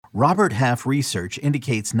Robert Half research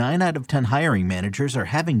indicates 9 out of 10 hiring managers are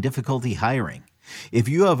having difficulty hiring. If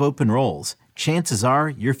you have open roles, chances are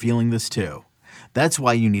you're feeling this too. That's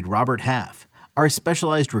why you need Robert Half. Our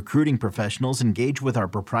specialized recruiting professionals engage with our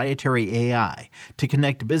proprietary AI to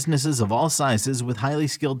connect businesses of all sizes with highly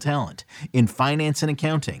skilled talent in finance and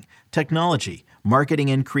accounting, technology, marketing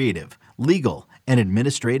and creative, legal, and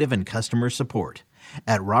administrative and customer support.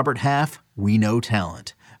 At Robert Half, we know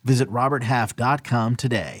talent. Visit roberthalf.com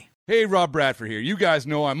today. Hey, Rob Bradford here. You guys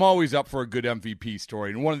know I'm always up for a good MVP story,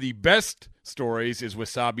 and one of the best stories is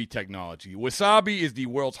Wasabi Technology. Wasabi is the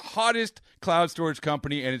world's hottest cloud storage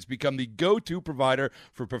company, and it's become the go-to provider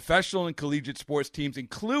for professional and collegiate sports teams,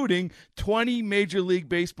 including 20 Major League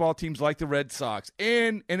Baseball teams like the Red Sox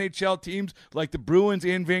and NHL teams like the Bruins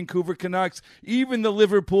and Vancouver Canucks. Even the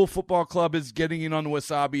Liverpool Football Club is getting in on the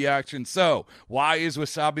Wasabi action. So, why is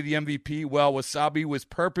Wasabi the MVP? Well, Wasabi was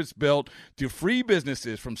purpose-built to free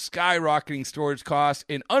businesses from skyrocketing storage costs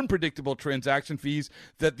and unpredictable transaction fees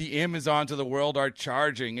that the Amazons of the world are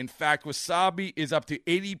charging. In fact, Wasabi is up to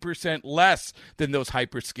 80% less than those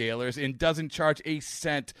hyperscalers and doesn't charge a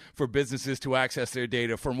cent for businesses to access their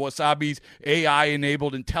data. From Wasabi's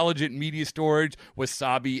AI-enabled intelligent media storage,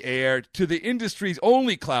 Wasabi Air, to the industry's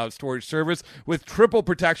only cloud storage service with triple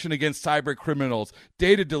protection against cyber criminals,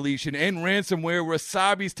 data deletion, and ransomware,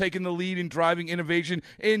 Wasabi's taken the lead in driving innovation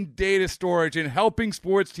in data storage and helping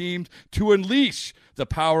sports teams to unleash the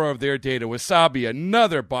power of their data. Wasabi,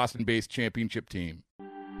 another Boston-based championship team.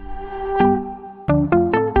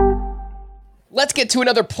 Let's get to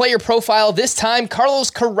another player profile, this time Carlos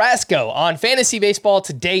Carrasco on Fantasy Baseball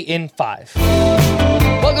Today in 5.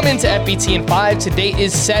 Welcome into FBT in 5. Today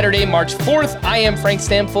is Saturday, March 4th. I am Frank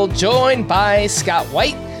Stamford, joined by Scott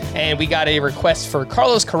White, and we got a request for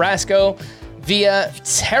Carlos Carrasco via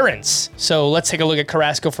Terrence. So let's take a look at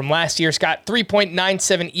Carrasco from last year. Scott,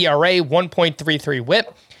 3.97 ERA, 1.33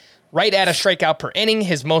 whip, right at a strikeout per inning.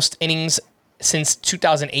 His most innings since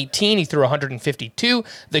 2018. He threw 152.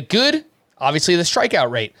 The good, obviously the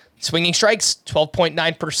strikeout rate. Swinging strikes,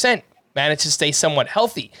 12.9%. Managed to stay somewhat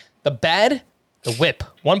healthy. The bad, the whip,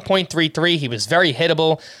 1.33. He was very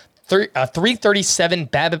hittable. 337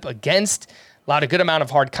 BABIP against. Allowed a good amount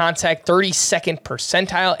of hard contact, 32nd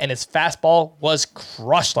percentile, and his fastball was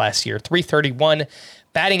crushed last year. 331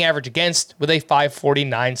 batting average against with a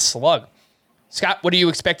 549 slug. Scott, what are you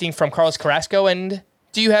expecting from Carlos Carrasco, and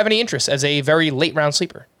do you have any interest as a very late round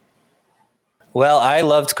sleeper? Well, I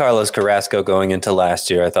loved Carlos Carrasco going into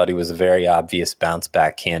last year. I thought he was a very obvious bounce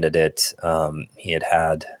back candidate. He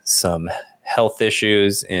had some health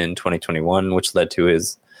issues in 2021, which led to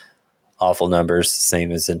his awful numbers,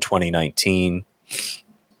 same as in 2019.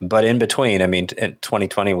 But in between, I mean,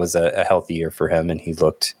 2020 was a healthy year for him, and he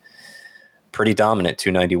looked pretty dominant.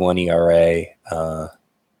 291 ERA,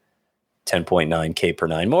 10.9 K per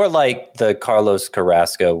nine. More like the Carlos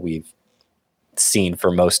Carrasco we've seen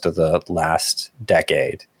for most of the last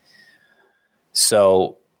decade.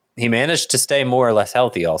 So he managed to stay more or less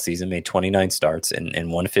healthy all season, made 29 starts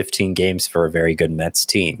and won 15 games for a very good Mets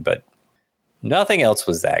team. But nothing else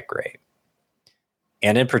was that great.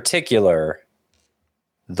 And in particular,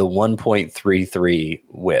 the 1.33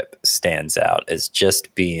 whip stands out as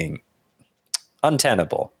just being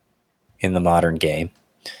untenable in the modern game.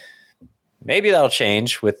 Maybe that'll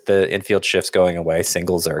change with the infield shifts going away.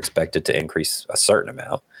 Singles are expected to increase a certain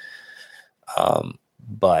amount.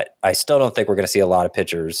 But I still don't think we're going to see a lot of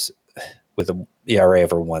pitchers with an ERA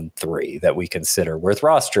over 1.3 that we consider worth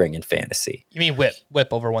rostering in fantasy. You mean whip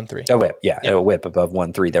over 1.3? A whip, yeah. Yep. A whip above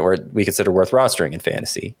 1.3 that we consider worth rostering in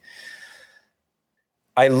fantasy.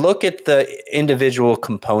 I look at the individual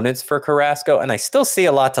components for Carrasco, and I still see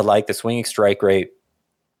a lot to like. The swinging strike rate,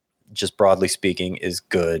 just broadly speaking, is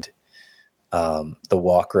good. The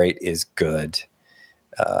walk rate is good.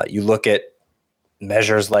 You look at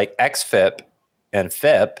measures like xFIP and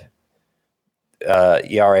FIP,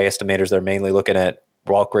 ERA estimators, they're mainly looking at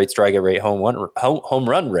walk rate, strikeout rate, home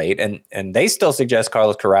run rate, and they still suggest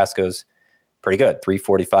Carlos Carrasco's pretty good.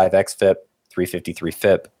 345 xFIP, 353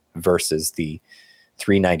 FIP versus the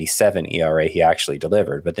 397 ERA he actually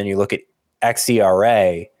delivered. But then you look at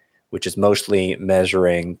xERA, which is mostly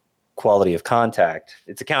measuring quality of contact.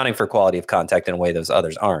 It's accounting for quality of contact in a way those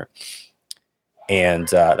others aren't. And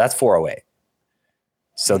that's 408.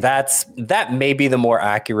 So that may be the more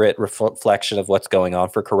accurate reflection of what's going on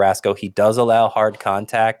for Carrasco. He does allow hard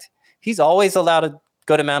contact. He's always allowed a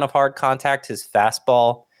good amount of hard contact. His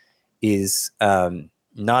fastball is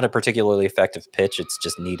not a particularly effective pitch. It's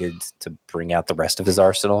just needed to bring out the rest of his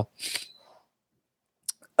arsenal.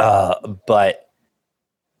 But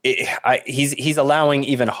he's allowing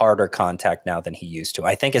even harder contact now than he used to.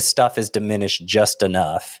 I think his stuff is diminished just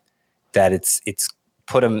enough that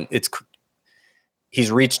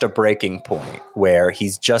he's reached a breaking point where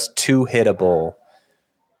he's just too hittable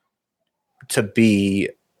to be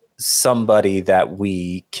somebody that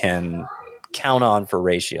we can count on for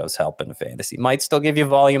ratios help in fantasy. Might still give you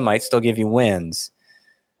volume, might still give you wins,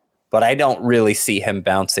 but I don't really see him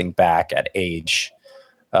bouncing back at age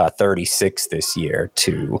 36 this year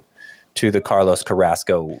to the Carlos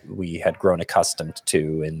Carrasco we had grown accustomed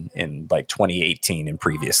to in like 2018 and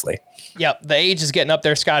previously. Yep, the age is getting up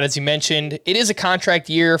there, Scott, as you mentioned. It is a contract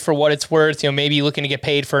year for what it's worth. Maybe looking to get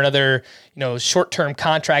paid for another, short-term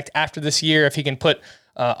contract after this year if he can put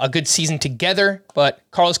a good season together. But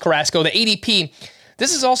Carlos Carrasco, the ADP,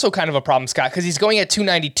 this is also kind of a problem, Scott, because he's going at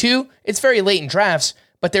 292. It's very late in drafts,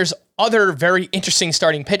 but there's other very interesting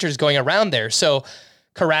starting pitchers going around there. So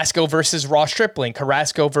Carrasco versus Ross Stripling,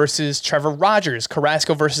 Carrasco versus Trevor Rogers,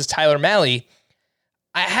 Carrasco versus Tyler Mahle.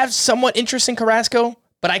 I have somewhat interest in Carrasco,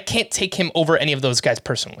 but I can't take him over any of those guys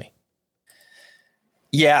personally.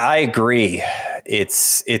 Yeah, I agree.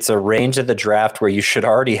 It's a range of the draft where you should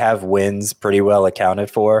already have wins pretty well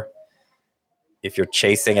accounted for. If you're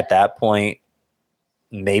chasing at that point,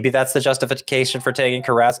 maybe that's the justification for taking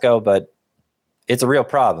Carrasco, but it's a real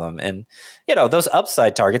problem. And, those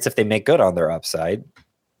upside targets, if they make good on their upside,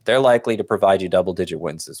 they're likely to provide you double-digit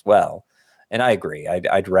wins as well. And I agree.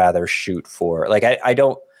 I'd rather shoot for, I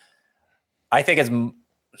think it's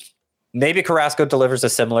maybe Carrasco delivers a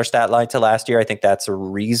similar stat line to last year. I think that's a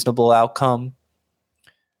reasonable outcome.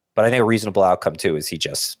 But I think a reasonable outcome, too, is he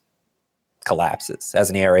just collapses. As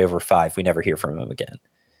an ERA over 5, we never hear from him again.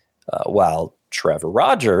 While Trevor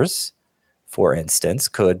Rogers, for instance,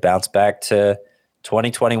 could bounce back to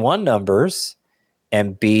 2021 numbers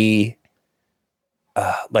and be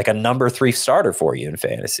like a number 3 starter for you in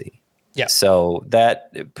fantasy. Yeah. So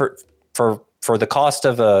that for the cost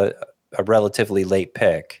of a relatively late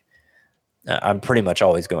pick, I'm pretty much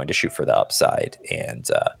always going to shoot for the upside. And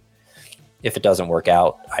if it doesn't work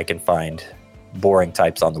out, I can find boring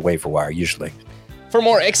types on the waiver wire usually. For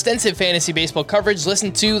more extensive fantasy baseball coverage,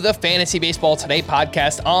 listen to the Fantasy Baseball Today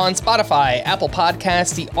podcast on Spotify, Apple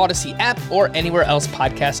Podcasts, the Odyssey app, or anywhere else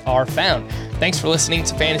podcasts are found. Thanks for listening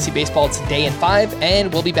to Fantasy Baseball Today in 5,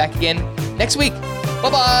 and we'll be back again next week.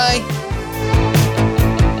 Bye-bye!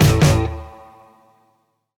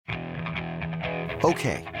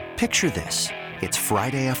 Okay, picture this. It's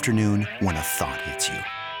Friday afternoon when a thought hits you.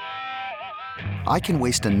 I can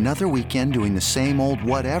waste another weekend doing the same old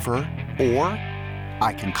whatever, or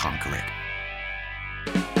I can conquer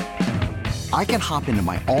it. I can hop into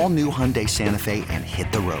my all-new Hyundai Santa Fe and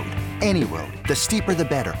hit the road. Any road. The steeper, the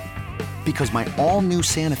better. Because my all-new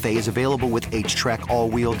Santa Fe is available with H-Track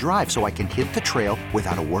all-wheel drive, so I can hit the trail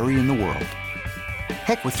without a worry in the world.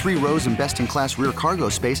 Heck, with 3 rows and best-in-class rear cargo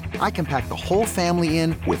space, I can pack the whole family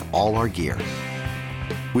in with all our gear.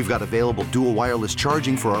 We've got available dual wireless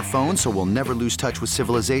charging for our phones, so we'll never lose touch with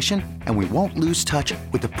civilization, and we won't lose touch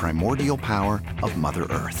with the primordial power of Mother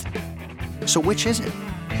Earth. So which is it?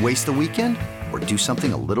 Waste the weekend or do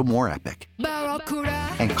something a little more epic?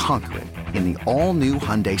 And conquer it in the all-new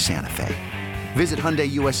Hyundai Santa Fe. Visit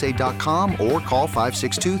HyundaiUSA.com or call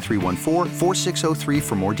 562-314-4603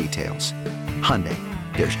 for more details. Hyundai,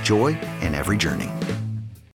 there's joy in every journey.